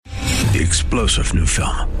The explosive new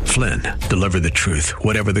film, Flynn, deliver the truth,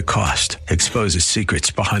 whatever the cost, exposes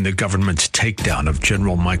secrets behind the government's takedown of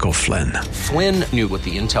General Michael Flynn. Flynn knew what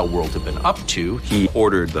the intel world had been up to. He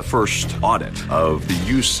ordered the first audit of the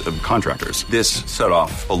use of contractors. This set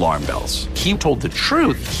off alarm bells. He told the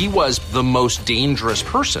truth. He was the most dangerous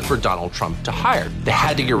person for Donald Trump to hire. They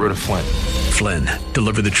had to get rid of Flynn. Flynn,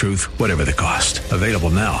 deliver the truth, whatever the cost. Available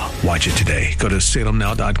now. Watch it today. Go to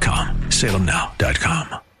salemnow.com.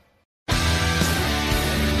 salemnow.com.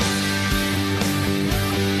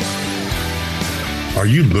 Are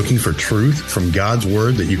you looking for truth from God's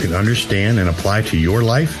Word that you can understand and apply to your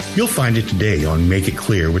life? You'll find it today on Make It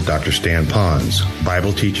Clear with Dr. Stan Pons,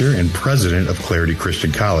 Bible teacher and president of Clarity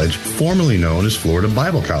Christian College, formerly known as Florida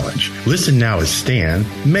Bible College. Listen now as Stan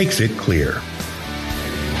makes it clear.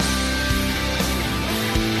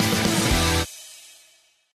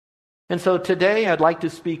 And so today I'd like to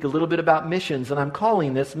speak a little bit about missions, and I'm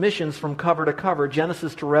calling this Missions from Cover to Cover,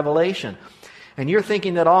 Genesis to Revelation. And you're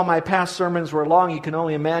thinking that all my past sermons were long. You can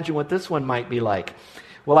only imagine what this one might be like.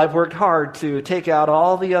 Well, I've worked hard to take out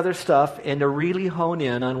all the other stuff and to really hone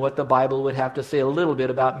in on what the Bible would have to say a little bit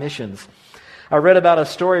about missions. I read about a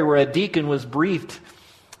story where a deacon was briefed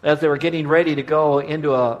as they were getting ready to go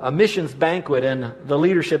into a missions banquet, and the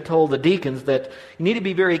leadership told the deacons that you need to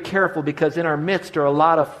be very careful because in our midst are a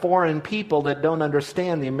lot of foreign people that don't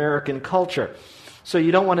understand the American culture. So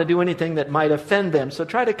you don't want to do anything that might offend them, so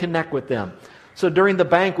try to connect with them. So during the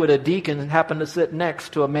banquet, a deacon happened to sit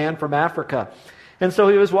next to a man from Africa. And so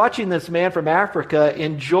he was watching this man from Africa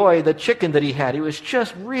enjoy the chicken that he had. He was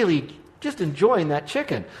just enjoying that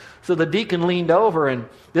chicken. So the deacon leaned over and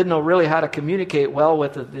didn't know really how to communicate well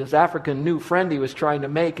with his African new friend he was trying to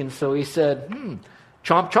make. And so he said,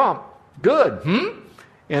 chomp, chomp, good,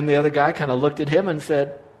 And the other guy kind of looked at him and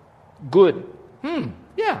said, good,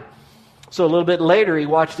 yeah. So a little bit later, he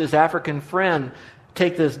watched his African friend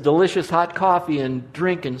take this delicious hot coffee and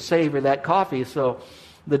drink and savor that coffee. So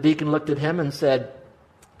the deacon looked at him and said,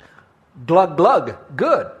 glug, glug,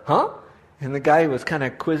 good, huh? And the guy who was kind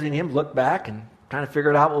of quizzing him looked back and trying to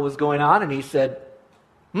figure out what was going on, and he said,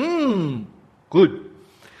 good.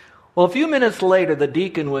 Well, a few minutes later, the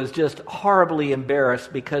deacon was just horribly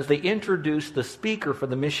embarrassed because they introduced the speaker for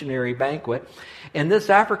the missionary banquet, and this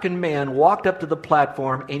African man walked up to the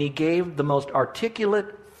platform and he gave the most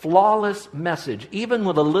articulate, flawless message, even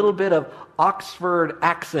with a little bit of Oxford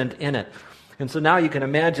accent in it. And so now you can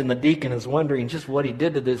imagine the deacon is wondering just what he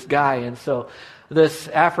did to this guy. And so this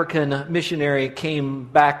African missionary came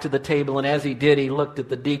back to the table, and as he did, he looked at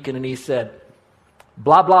the deacon and he said,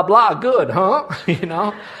 blah, blah, blah, good, huh?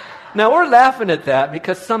 Now we're laughing at that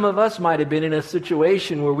because some of us might have been in a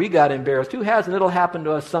situation where we got embarrassed. Who hasn't? It'll happen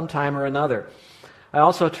to us sometime or another. I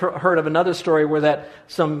also heard of another story where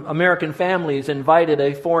some American families invited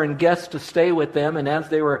a foreign guest to stay with them, and as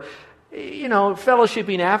they were,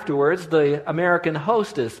 fellowshipping afterwards, the American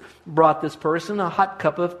hostess brought this person a hot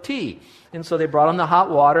cup of tea. And so they brought him the hot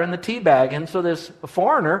water and the tea bag. And so this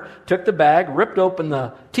foreigner took the bag, ripped open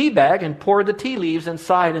the tea bag, and poured the tea leaves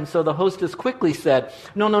inside. And so the hostess quickly said,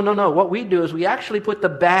 no. What we do is we actually put the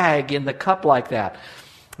bag in the cup like that.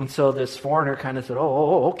 And so this foreigner kind of said,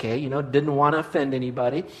 okay, didn't want to offend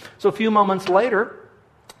anybody. So a few moments later,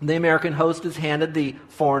 the American hostess handed the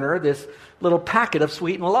foreigner this little packet of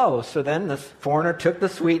Sweet and Low. So then this foreigner took the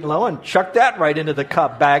Sweet and Low and chucked that right into the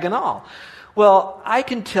cup, bag and all. Well, I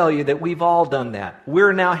can tell you that we've all done that.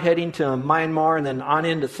 We're now heading to Myanmar and then on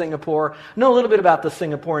into Singapore. I know a little bit about the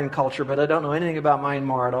Singaporean culture, but I don't know anything about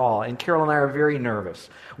Myanmar at all. And Carol and I are very nervous.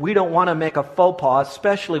 We don't want to make a faux pas,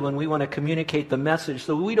 especially when we want to communicate the message,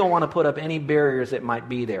 so we don't want to put up any barriers that might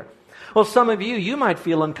be there. Well, some of you might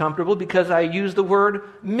feel uncomfortable because I use the word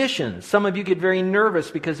mission. Some of you get very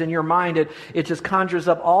nervous because in your mind it just conjures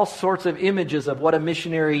up all sorts of images of what a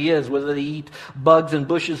missionary is, whether they eat bugs and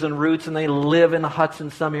bushes and roots and they live in huts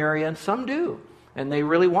in some area, and some do. And they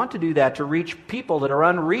really want to do that to reach people that are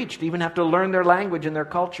unreached, even have to learn their language and their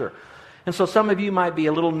culture. And so some of you might be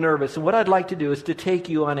a little nervous. And what I'd like to do is to take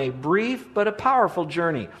you on a brief but a powerful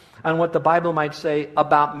journey on what the Bible might say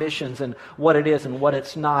about missions and what it is and what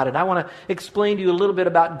it's not. And I want to explain to you a little bit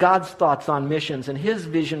about God's thoughts on missions and His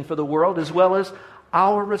vision for the world, as well as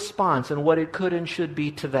our response and what it could and should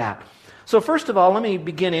be to that. So first of all, let me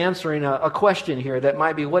begin answering a question here that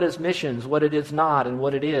might be, what is missions, what it is not, and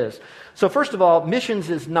what it is. So first of all,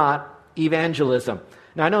 missions is not evangelism.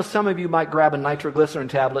 Now, I know some of you might grab a nitroglycerin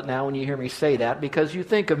tablet now when you hear me say that, because you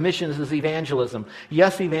think of missions as evangelism.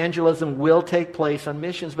 Yes, evangelism will take place on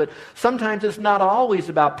missions, but sometimes it's not always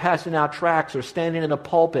about passing out tracts or standing in a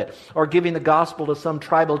pulpit or giving the gospel to some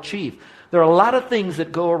tribal chief. There are a lot of things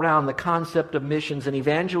that go around the concept of missions, and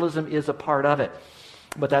evangelism is a part of it.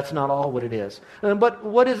 But that's not all what it is. But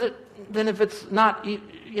what is it then if it's not,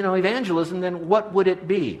 evangelism, then what would it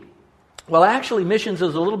be? Well, actually, missions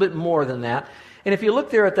is a little bit more than that. And if you look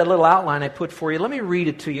there at that little outline I put for you, let me read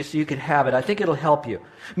it to you so you can have it. I think it'll help you.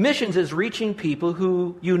 Missions is reaching people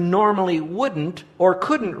who you normally wouldn't or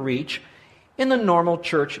couldn't reach in the normal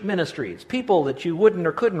church ministries. People that you wouldn't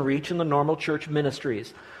or couldn't reach in the normal church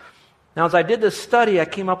ministries. Now, as I did this study, I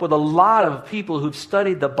came up with a lot of people who've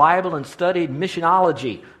studied the Bible and studied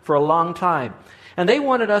missionology for a long time. And they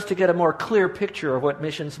wanted us to get a more clear picture of what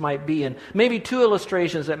missions might be, and maybe 2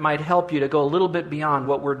 illustrations that might help you to go a little bit beyond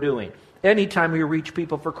what we're doing. Anytime we reach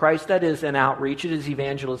people for Christ, that is an outreach, it is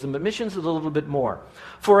evangelism, but missions is a little bit more.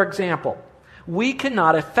 For example, we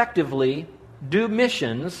cannot effectively do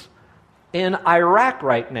missions in Iraq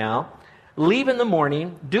right now, leave in the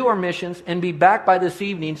morning, do our missions, and be back by this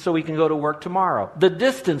evening so we can go to work tomorrow. The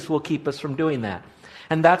distance will keep us from doing that.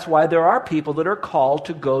 And that's why there are people that are called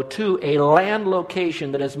to go to a land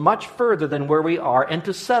location that is much further than where we are and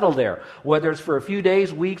to settle there, whether it's for a few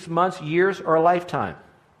days, weeks, months, years, or a lifetime.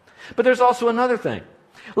 But there's also another thing.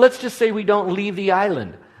 Let's just say we don't leave the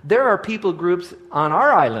island. There are people groups on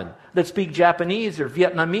our island that speak Japanese or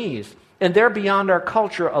Vietnamese, and they're beyond our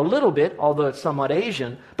culture a little bit, although it's somewhat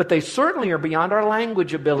Asian, but they certainly are beyond our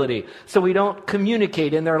language ability, so we don't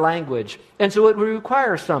communicate in their language. And so it would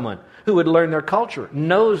require someone who would learn their culture,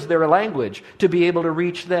 knows their language, to be able to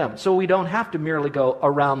reach them. So we don't have to merely go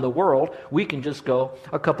around the world. We can just go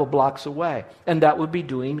a couple blocks away, and that would be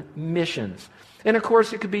doing missions. And of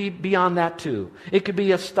course, it could be beyond that too. It could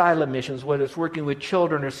be a style of missions, whether it's working with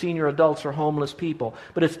children or senior adults or homeless people,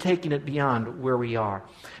 but it's taking it beyond where we are.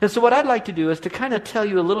 And so what I'd like to do is to kind of tell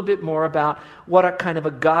you a little bit more about what a kind of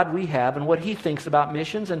a God we have and what He thinks about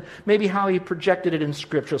missions and maybe how He projected it in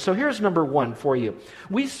Scripture. So here's number 1 for you.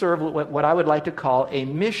 We serve what I would like to call a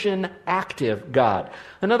mission-active God.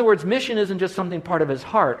 In other words, mission isn't just something part of His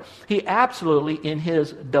heart. He absolutely, in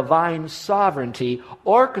His divine sovereignty,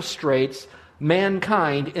 orchestrates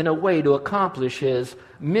mankind in a way to accomplish His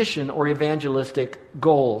mission or evangelistic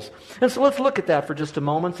goals. And so let's look at that for just a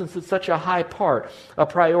moment, since it's such a high part, a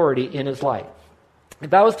priority in His life.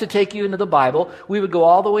 If I was to take you into the Bible, we would go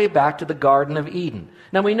all the way back to the Garden of Eden.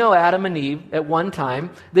 Now we know Adam and Eve, at one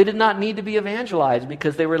time, they did not need to be evangelized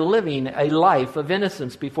because they were living a life of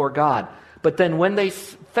innocence before God. But then when they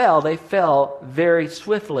fell very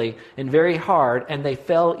swiftly and very hard, and they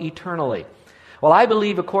fell eternally. Well, I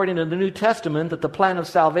believe, according to the New Testament, that the plan of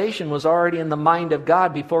salvation was already in the mind of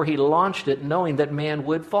God before He launched it, knowing that man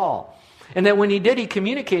would fall. And that when He did, He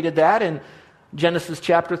communicated that in Genesis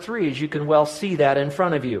chapter 3, as you can well see that in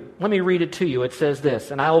front of you. Let me read it to you. It says this,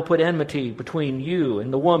 "And I will put enmity between you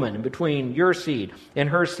and the woman, and between your seed and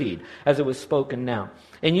her seed, as it was spoken now.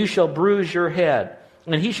 And you shall bruise your head,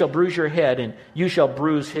 and he shall bruise your head, and you shall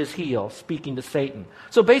bruise his heel," speaking to Satan.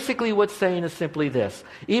 So basically what's saying is simply this.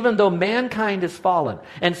 Even though mankind is fallen,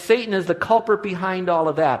 and Satan is the culprit behind all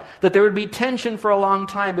of that there would be tension for a long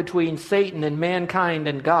time between Satan and mankind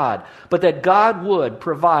and God, but that God would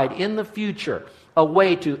provide in the future a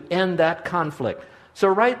way to end that conflict. So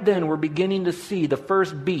right then we're beginning to see the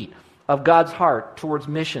first beat of God's heart towards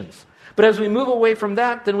missions. But as we move away from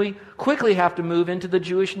that, then we quickly have to move into the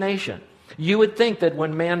Jewish nation. You would think that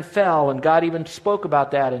when man fell, and God even spoke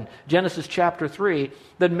about that in Genesis chapter 3,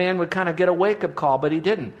 that man would kind of get a wake-up call, but he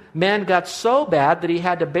didn't. Man got so bad that he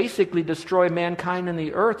had to basically destroy mankind and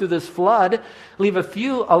the earth through this flood, leave a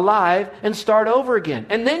few alive, and start over again.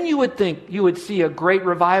 And then you would think you would see a great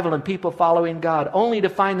revival and people following God, only to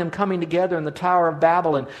find them coming together in the Tower of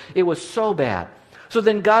Babel, and it was so bad. So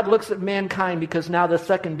then God looks at mankind, because now the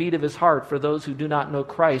second beat of His heart for those who do not know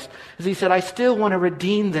Christ is He said, I still want to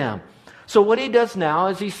redeem them. So what He does now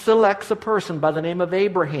is He selects a person by the name of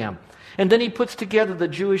Abraham. And then He puts together the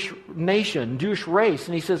Jewish nation, Jewish race,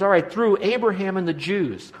 and He says, all right, through Abraham and the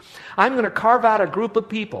Jews, I'm going to carve out a group of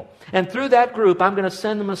people. And through that group, I'm going to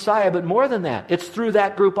send the Messiah. But more than that, it's through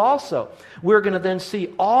that group also. We're going to then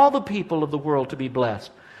see all the people of the world to be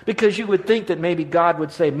blessed. Because you would think that maybe God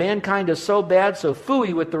would say, mankind is so bad, so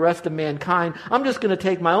phooey with the rest of mankind, I'm just going to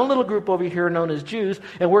take my own little group over here known as Jews,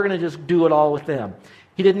 and we're going to just do it all with them.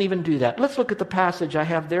 He didn't even do that. Let's look at the passage I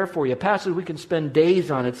have there for you. A passage we can spend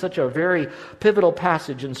days on. It's such a very pivotal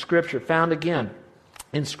passage in Scripture, found again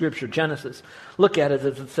in Scripture, Genesis. Look at it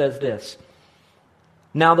as it says this.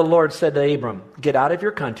 Now the Lord said to Abram, get out of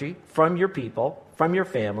your country, from your people, from your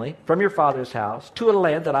family, from your father's house, to a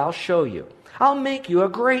land that I'll show you. I'll make you a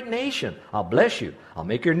great nation. I'll bless you. I'll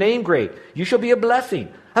make your name great. You shall be a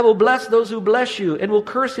blessing. I will bless those who bless you, and will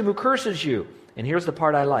curse him who curses you. And here's the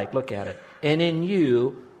part I like. Look at it. And in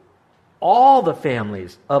you, all the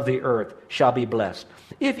families of the earth shall be blessed.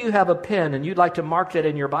 If you have a pen and you'd like to mark that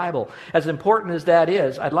in your Bible, as important as that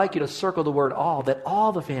is, I'd like you to circle the word all, that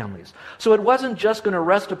all the families. So it wasn't just going to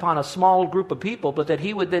rest upon a small group of people, but that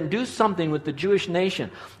he would then do something with the Jewish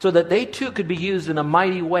nation so that they too could be used in a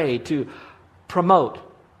mighty way to promote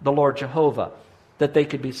the Lord Jehovah, that they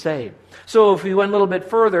could be saved. So if we went a little bit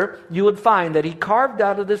further, you would find that he carved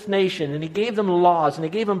out of this nation, and he gave them laws, and he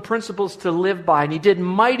gave them principles to live by, and he did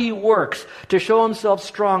mighty works to show himself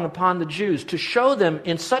strong upon the Jews, to show them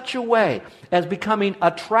in such a way as becoming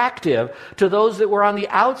attractive to those that were on the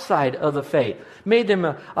outside of the faith. Made them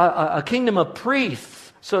a kingdom of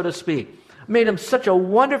priests, so to speak. Made them such a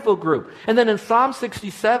wonderful group. And then in Psalm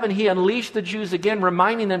 67, he unleashed the Jews again,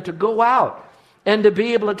 reminding them to go out and to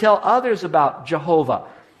be able to tell others about Jehovah.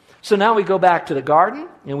 So now we go back to the garden,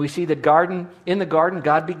 and we see that in the garden,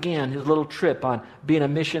 God began his little trip on being a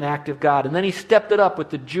mission active God. And then he stepped it up with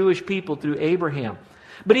the Jewish people through Abraham.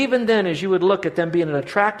 But even then, as you would look at them being an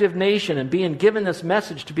attractive nation and being given this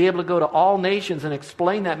message to be able to go to all nations and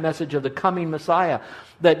explain that message of the coming Messiah,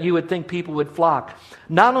 that you would think people would flock.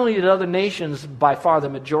 Not only did other nations, by far the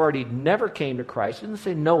majority, never came to Christ. It didn't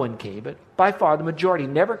say no one came, but by far the majority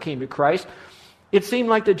never came to Christ. It seemed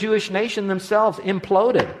like the Jewish nation themselves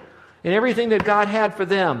imploded. And everything that God had for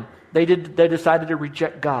them, they decided to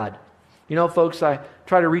reject God. You know, folks, I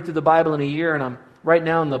try to read through the Bible in a year, and I'm right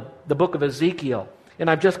now in the book of Ezekiel. And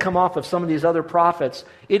I've just come off of some of these other prophets.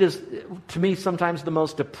 It is, to me, sometimes the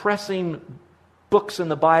most depressing books in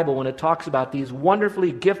the Bible when it talks about these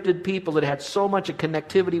wonderfully gifted people that had so much a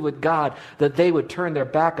connectivity with God that they would turn their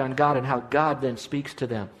back on God, and how God then speaks to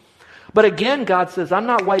them. But again, God says, I'm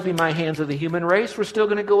not wiping my hands of the human race. We're still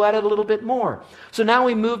going to go at it a little bit more. So now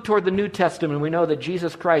we move toward the New Testament. We know that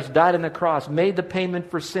Jesus Christ died on the cross, made the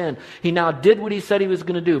payment for sin. He now did what he said he was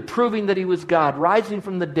going to do, proving that he was God, rising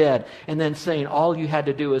from the dead, and then saying all you had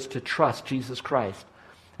to do is to trust Jesus Christ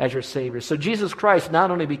as your Savior. So Jesus Christ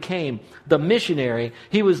not only became the missionary,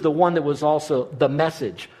 he was the one that was also the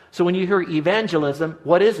message. So when you hear evangelism,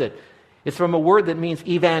 what is it? It's from a word that means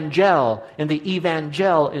evangel, and the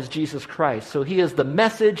evangel is Jesus Christ. So he is the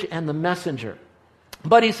message and the messenger.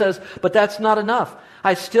 But he says, but that's not enough.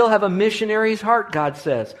 I still have a missionary's heart, God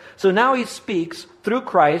says. So now he speaks through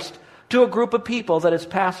Christ to a group of people that is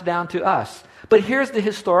passed down to us. But here's the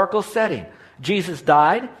historical setting. Jesus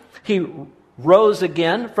died. He rose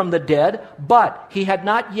again from the dead, but he had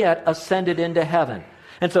not yet ascended into heaven.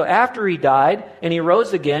 And so after he died and he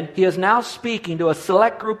rose again, he is now speaking to a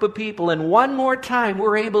select group of people. And one more time,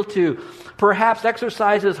 we're able to perhaps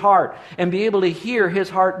exercise his heart and be able to hear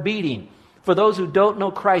his heart beating. For those who don't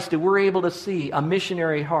know Christ, we're able to see a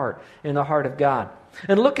missionary heart in the heart of God.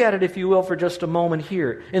 And look at it, if you will, for just a moment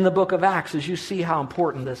here in the book of Acts as you see how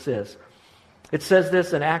important this is. It says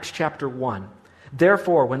this in Acts chapter 1.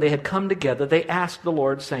 Therefore, when they had come together, they asked the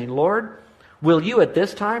Lord, saying, Lord, will you at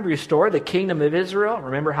this time restore the kingdom of Israel?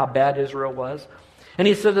 Remember how bad Israel was? And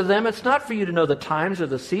he said to them, it's not for you to know the times or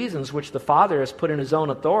the seasons which the Father has put in his own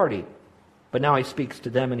authority. But now he speaks to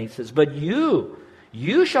them and he says, but you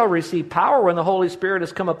shall receive power when the Holy Spirit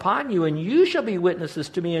has come upon you, and you shall be witnesses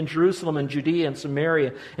to me in Jerusalem and Judea and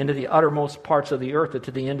Samaria and to the uttermost parts of the earth, and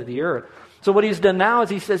to the end of the earth. So what he's done now is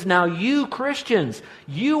he says, now you Christians,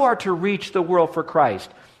 you are to reach the world for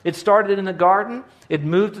Christ. It started in the garden, it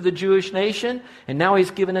moved to the Jewish nation, and now he's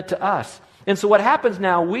given it to us. And so what happens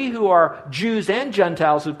now, we who are Jews and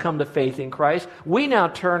Gentiles who've come to faith in Christ, we now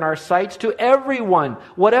turn our sights to everyone,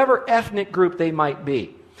 whatever ethnic group they might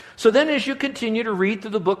be. So then as you continue to read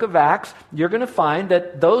through the book of Acts, you're going to find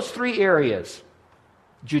that those three areas,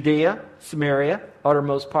 Judea, Samaria,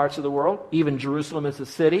 uttermost parts of the world, even Jerusalem as a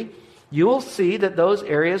city, you will see that those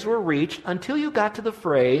areas were reached until you got to the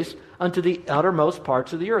phrase, unto the uttermost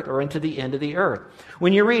parts of the earth, or into the end of the earth.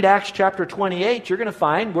 When you read Acts chapter 28, you're going to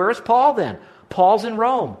find, where's Paul then? Paul's in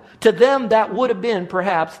Rome. To them, that would have been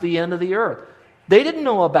perhaps the end of the earth. They didn't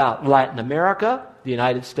know about Latin America, the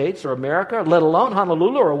United States, or America, let alone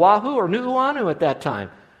Honolulu, or Oahu, or Nuuanu at that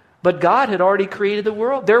time. But God had already created the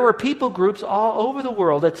world. There were people groups all over the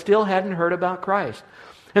world that still hadn't heard about Christ.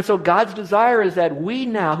 And so God's desire is that we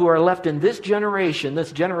now, who are left in this generation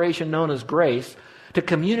known as grace, to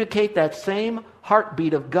communicate that same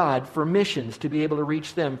heartbeat of God for missions, to be able to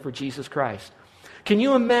reach them for Jesus Christ. Can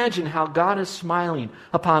you imagine how God is smiling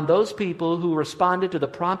upon those people who responded to the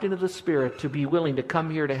prompting of the Spirit to be willing to come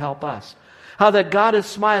here to help us? How that God is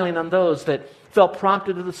smiling on those that felt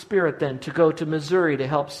prompted of the Spirit then to go to Missouri to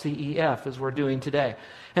help CEF as we're doing today.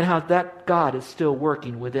 And how that God is still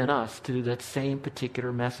working within us to do that same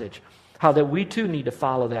particular message. How that we too need to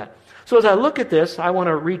follow that. So as I look at this, I want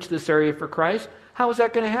to reach this area for Christ. How is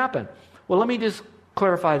that going to happen? Well, let me just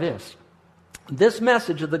clarify this. This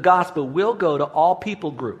message of the gospel will go to all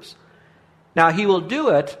people groups. Now, he will do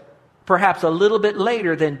it perhaps a little bit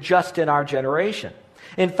later than just in our generation.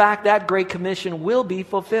 In fact, that Great Commission will be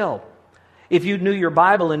fulfilled. If you knew your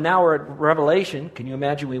Bible and now we're at Revelation, can you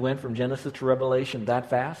imagine we went from Genesis to Revelation that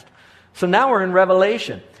fast? So now we're in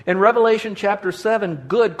Revelation. In Revelation chapter 7,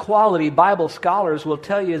 good quality Bible scholars will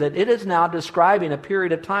tell you that it is now describing a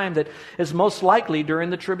period of time that is most likely during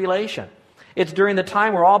the tribulation. It's during the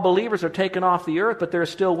time where all believers are taken off the earth, but there are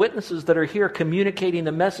still witnesses that are here communicating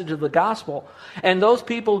the message of the gospel. And those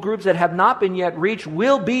people groups that have not been yet reached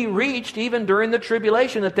will be reached even during the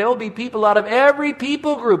tribulation, that there will be people out of every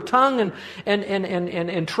people group, tongue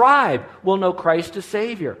and tribe will know Christ as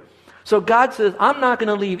Savior. So God says, I'm not going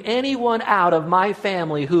to leave anyone out of my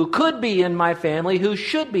family who could be in my family, who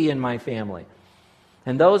should be in my family.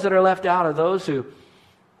 And those that are left out are those who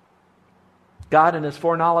God in His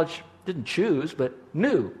foreknowledge didn't choose, but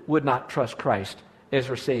knew would not trust Christ as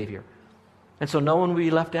their Savior. And so no one will be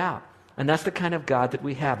left out. And that's the kind of God that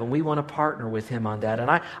we have, and we want to partner with Him on that. And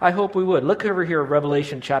I hope we would. Look over here at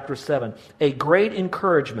Revelation chapter 7. A great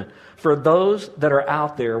encouragement for those that are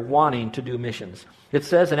out there wanting to do missions. It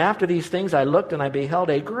says, and after these things I looked, and I beheld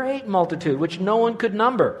a great multitude, which no one could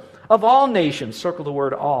number, of all nations. Circle the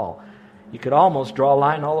word all. You could almost draw a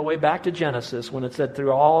line all the way back to Genesis when it said through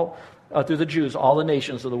the Jews, all the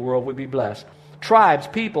nations of the world would be blessed. Tribes,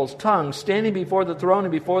 peoples, tongues, standing before the throne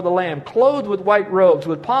and before the Lamb, clothed with white robes,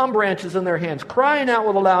 with palm branches in their hands, crying out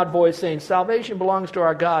with a loud voice, saying, salvation belongs to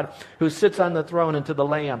our God who sits on the throne and to the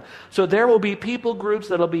Lamb. So there will be people groups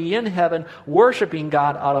that will be in heaven worshiping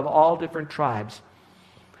God out of all different tribes.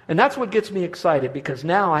 And that's what gets me excited, because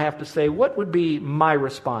now I have to say, what would be my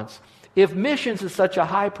response? If missions is such a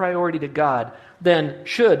high priority to God, then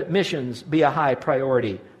should missions be a high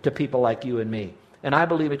priority to people like you and me? And I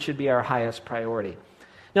believe it should be our highest priority.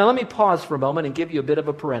 Now let me pause for a moment and give you a bit of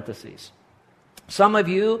a parenthesis. Some of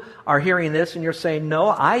you are hearing this and you're saying, no,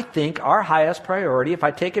 I think our highest priority, if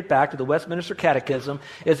I take it back to the Westminster Catechism,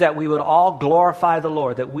 is that we would all glorify the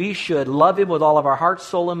Lord, that we should love Him with all of our heart,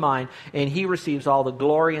 soul, and mind, and He receives all the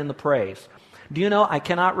glory and the praise. Do you know, I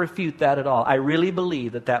cannot refute that at all. I really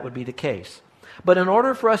believe that that would be the case. But in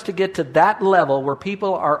order for us to get to that level where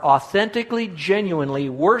people are authentically, genuinely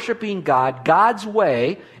worshiping God, God's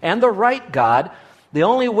way, and the right God, the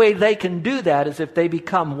only way they can do that is if they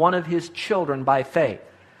become one of His children by faith.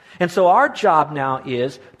 And so our job now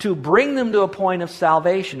is to bring them to a point of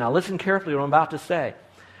salvation. Now listen carefully to what I'm about to say.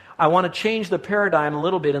 I want to change the paradigm a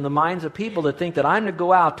little bit in the minds of people that think that I'm to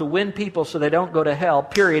go out to win people so they don't go to hell,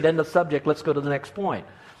 period, end of subject, let's go to the next point.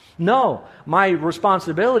 No, my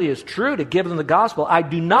responsibility is true to give them the gospel. I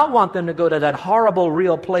do not want them to go to that horrible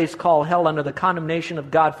real place called hell under the condemnation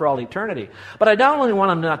of God for all eternity. But I don't only want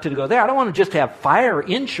them not to go there. I don't want them just to have fire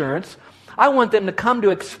insurance. I want them to come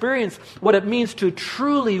to experience what it means to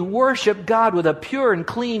truly worship God with a pure and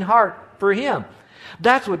clean heart for Him.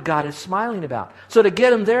 That's what God is smiling about. So to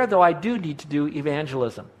get them there, though, I do need to do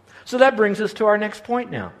evangelism. So that brings us to our next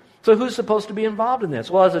point now. So who's supposed to be involved in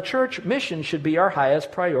this? Well, as a church, mission should be our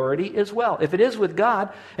highest priority as well. If it is with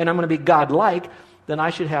God, and I'm going to be God-like, then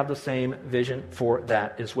I should have the same vision for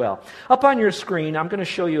that as well. Up on your screen, I'm going to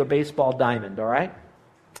show you a baseball diamond, all right?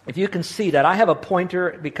 If you can see that, I have a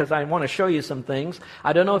pointer because I want to show you some things.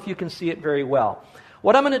 I don't know if you can see it very well.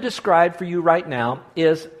 What I'm going to describe for you right now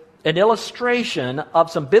is an illustration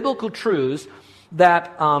of some biblical truths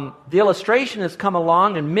that the illustration has come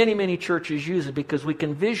along and many, many churches use it because we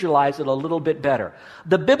can visualize it a little bit better.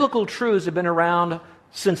 The biblical truths have been around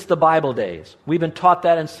since the Bible days. We've been taught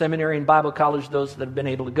that in seminary and Bible college, those that have been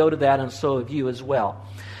able to go to that, and so have you as well.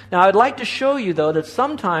 Now, I'd like to show you, though, that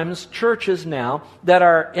sometimes churches now that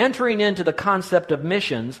are entering into the concept of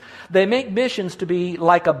missions, they make missions to be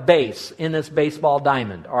like a base in this baseball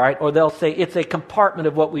diamond, all right? Or they'll say it's a compartment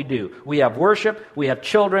of what we do. We have worship, we have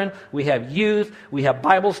children, we have youth, we have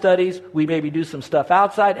Bible studies, we maybe do some stuff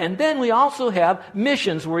outside, and then we also have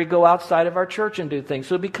missions where we go outside of our church and do things.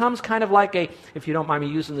 So it becomes kind of like a, if you don't mind me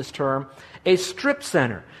using this term, a strip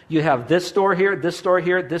center. You have this store here, this store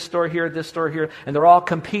here, this store here, this store here, and they're all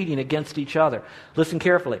competing against each other. Listen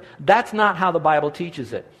carefully. That's not how the Bible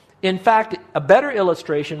teaches it. In fact, a better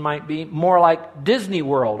illustration might be more like Disney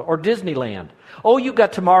World or Disneyland. Oh, you've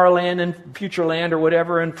got Tomorrowland and Futureland or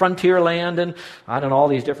whatever, and Frontierland, and I don't know, all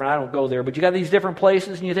these different, I don't go there, but you got these different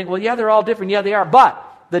places, and you think, well, yeah, they're all different. Yeah, they are. But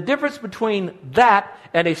the difference between that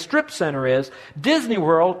and a strip center is Disney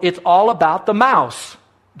World, it's all about the mouse.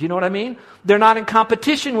 Do you know what I mean? They're not in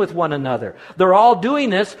competition with one another. They're all doing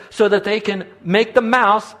this so that they can make the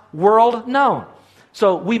mouse world known.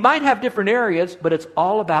 So we might have different areas, but it's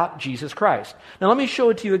all about Jesus Christ. Now let me show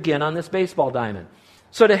it to you again on this baseball diamond.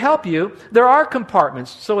 So to help you, there are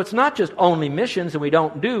compartments. So it's not just only missions, and we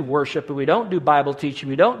don't do worship, and we don't do Bible teaching,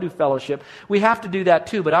 we don't do fellowship. We have to do that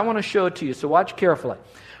too, but I want to show it to you, so watch carefully.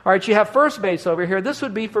 All right, you have first base over here. This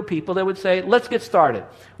would be for people that would say, let's get started.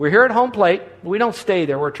 We're here at home plate. We don't stay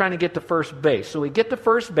there. We're trying to get to first base. So we get to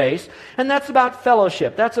first base, and that's about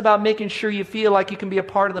fellowship. That's about making sure you feel like you can be a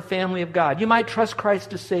part of the family of God. You might trust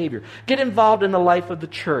Christ as Savior. Get involved in the life of the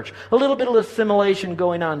church. A little bit of assimilation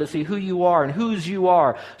going on to see who you are and whose you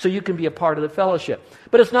are so you can be a part of the fellowship.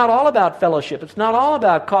 But it's not all about fellowship. It's not all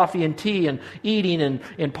about coffee and tea and eating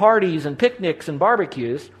and parties and picnics and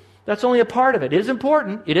barbecues. That's only a part of it. It is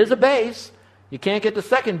important. It is a base. You can't get to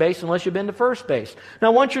second base unless you've been to first base.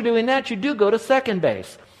 Now, once you're doing that, you do go to second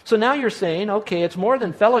base. So now you're saying, okay, it's more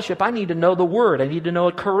than fellowship. I need to know the Word. I need to know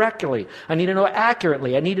it correctly. I need to know it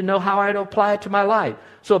accurately. I need to know how I apply it to my life.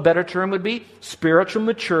 So a better term would be spiritual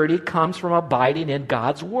maturity comes from abiding in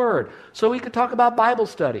God's Word. So we could talk about Bible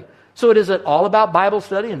study. So is it all about Bible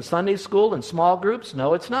study and Sunday school and small groups?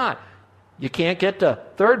 No, it's not. You can't get to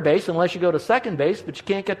third base unless you go to second base, but you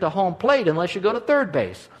can't get to home plate unless you go to third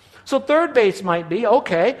base. So third base might be,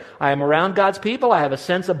 okay, I am around God's people. I have a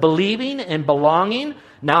sense of believing and belonging.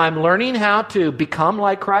 Now I'm learning how to become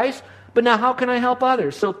like Christ. But now how can I help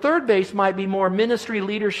others? So third base might be more ministry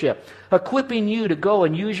leadership, equipping you to go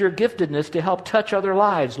and use your giftedness to help touch other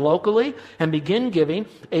lives locally and begin giving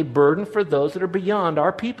a burden for those that are beyond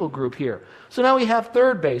our people group here. So now we have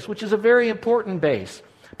third base, which is a very important base.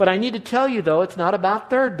 But I need to tell you, though, it's not about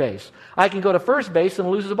third base. I can go to first base and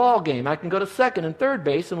lose the ball game. I can go to second and third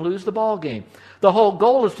base and lose the ball game. The whole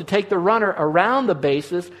goal is to take the runner around the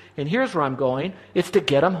bases, and here's where I'm going. It's to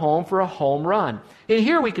get them home for a home run. And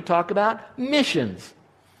here we could talk about missions.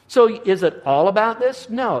 So is it all about this?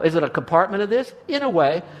 No. Is it a compartment of this? In a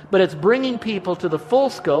way, but it's bringing people to the full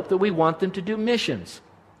scope that we want them to do missions.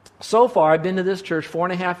 So far, I've been to this church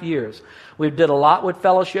 4.5 years. We did a lot with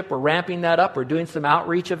fellowship. We're ramping that up. We're doing some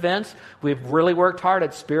outreach events. We've really worked hard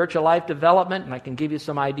at spiritual life development, and I can give you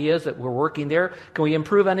some ideas that we're working there. Can we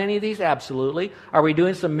improve on any of these? Absolutely. Are we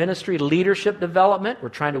doing some ministry leadership development? We're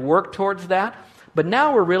trying to work towards that. But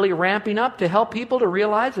now we're really ramping up to help people to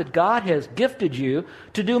realize that God has gifted you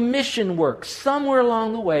to do mission work somewhere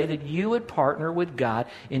along the way that you would partner with God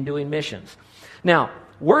in doing missions. Now,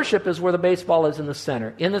 worship is where the baseball is in the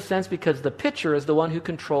center, in the sense because the pitcher is the one who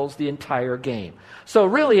controls the entire game. So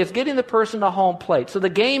really, it's getting the person to home plate. So the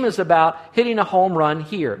game is about hitting a home run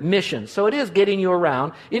here, mission. So it is getting you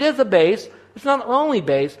around. It is a base. It's not only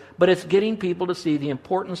base, but it's getting people to see the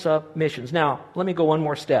importance of missions. Now, let me go one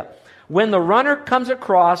more step. When the runner comes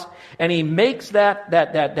across and he makes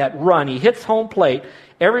that run, he hits home plate,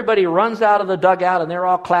 everybody runs out of the dugout and they're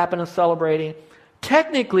all clapping and celebrating.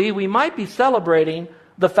 Technically, we might be celebrating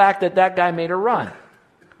the fact that that guy made a run.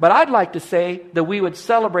 But I'd like to say that we would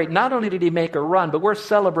celebrate, not only did he make a run, but we're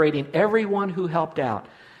celebrating everyone who helped out.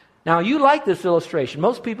 Now, you like this illustration.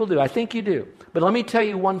 Most people do. I think you do. But let me tell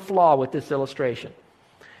you one flaw with this illustration.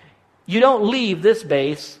 You don't leave this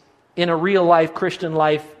base in a real-life Christian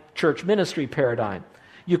life church ministry paradigm.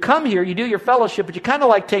 You come here, you do your fellowship, but you kind of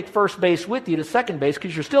like take first base with you to second base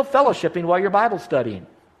because you're still fellowshipping while you're Bible studying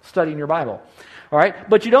your Bible. All right?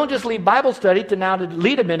 But you don't just leave Bible study to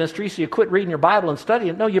lead a ministry, so you quit reading your Bible and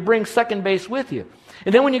studying. No, you bring second base with you.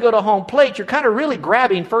 And then when you go to home plate, you're kind of really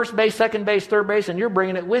grabbing first base, second base, third base, and you're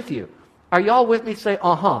bringing it with you. Are you all with me? Say,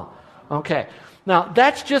 uh-huh. Okay. Now,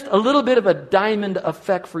 that's just a little bit of a diamond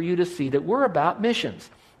effect for you to see that we're about missions.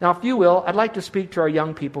 Now, if you will, I'd like to speak to our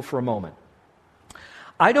young people for a moment.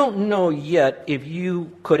 I don't know yet if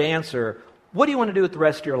you could answer, what do you want to do with the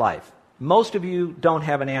rest of your life? Most of you don't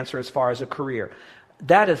have an answer as far as a career.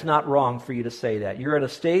 That is not wrong for you to say that. You're at a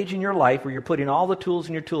stage in your life where you're putting all the tools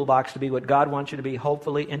in your toolbox to be what God wants you to be,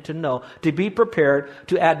 hopefully, and to know, to be prepared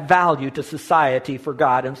to add value to society for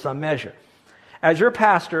God in some measure. As your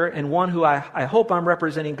pastor and one who I hope I'm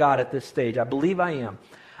representing God at this stage, I believe I am,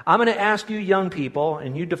 I'm going to ask you young people,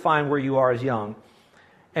 and you define where you are as young,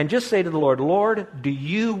 and just say to the Lord, Lord, do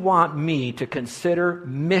you want me to consider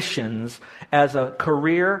missions as a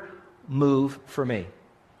career move for me?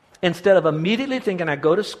 instead of immediately thinking I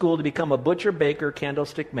go to school to become a butcher, baker,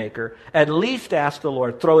 candlestick maker, at least ask the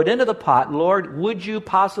Lord, throw it into the pot, Lord, would you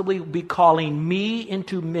possibly be calling me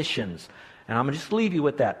into missions? And I'm going to just leave you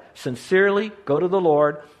with that. Sincerely, go to the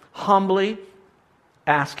Lord, humbly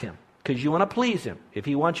ask Him, because you want to please Him. If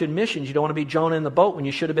He wants you in missions, you don't want to be Jonah in the boat when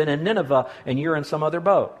you should have been in Nineveh and you're in some other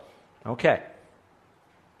boat. Okay.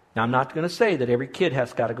 Now, I'm not going to say that every kid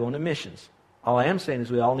has got to go into missions. All I am saying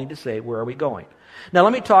is we all need to say, where are we going? Now,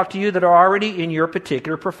 let me talk to you that are already in your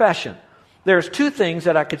particular profession. There's two things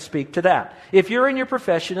that I could speak to that. If you're in your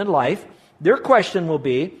profession in life, their question will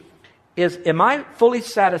be, am I fully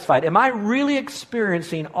satisfied? Am I really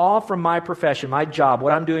experiencing all from my profession, my job,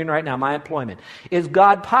 what I'm doing right now, my employment? Is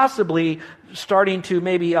God possibly starting to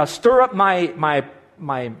maybe stir up my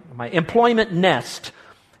employment nest?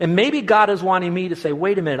 And maybe God is wanting me to say,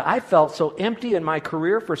 wait a minute, I felt so empty in my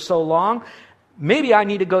career for so long. Maybe I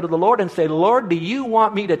need to go to the Lord and say, Lord, do you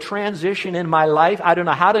want me to transition in my life? I don't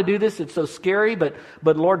know how to do this. It's so scary, but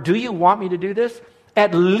Lord, do you want me to do this?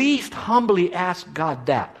 At least humbly ask God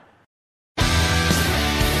that.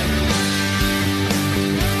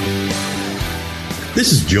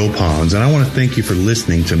 This is Joe Pons, and I want to thank you for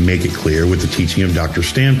listening to Make It Clear with the teaching of Dr.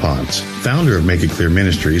 Stan Pons, founder of Make It Clear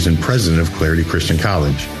Ministries and president of Clarity Christian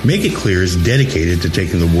College. Make It Clear is dedicated to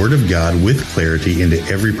taking the Word of God with clarity into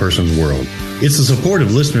every person's world. It's the support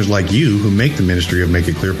of listeners like you who make the ministry of Make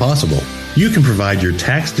It Clear possible. You can provide your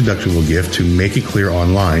tax-deductible gift to Make It Clear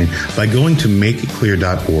online by going to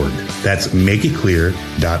makeitclear.org. That's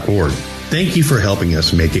makeitclear.org. Thank you for helping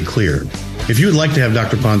us make it clear. If you would like to have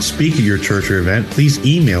Dr. Pons speak at your church or event, please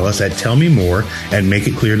email us at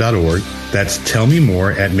tellmemore@makeitclear.org. That's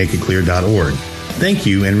tellmemore@makeitclear.org. Thank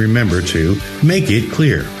you, and remember to make it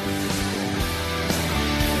clear.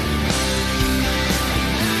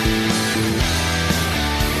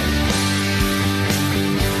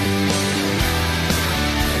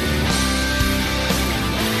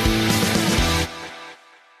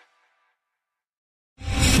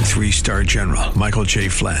 Three-star General Michael J.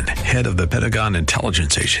 Flynn, head of the Pentagon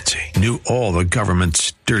Intelligence Agency, knew all the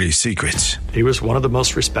government's dirty secrets. He was one of the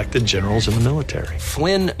most respected generals in the military.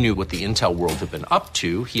 Flynn knew what the intel world had been up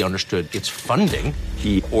to. He understood its funding.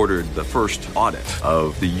 He ordered the first audit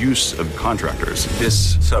of the use of contractors.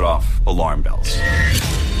 This set off alarm bells.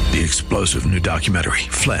 The explosive new documentary,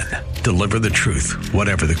 Flynn, Deliver the Truth,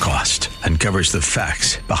 Whatever the Cost, uncovers the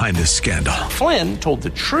facts behind this scandal. Flynn told the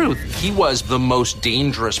truth. He was the most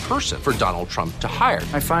dangerous person for Donald Trump to hire.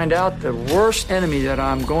 I find out the worst enemy that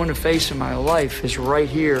I'm going to face in my life is right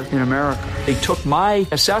here in America. They took my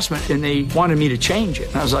assessment and they wanted me to change it.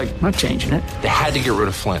 And I was like, I'm not changing it. They had to get rid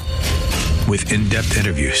of Flynn. With in-depth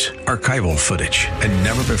interviews, archival footage, and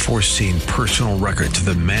never-before-seen personal records of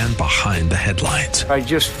the man behind the headlines. I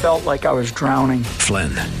just felt like I was drowning. Flynn,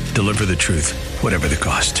 Deliver the Truth, Whatever the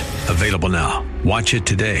Cost. Available now. Watch it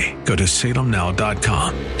today. Go to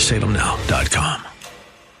salemnow.com. salemnow.com.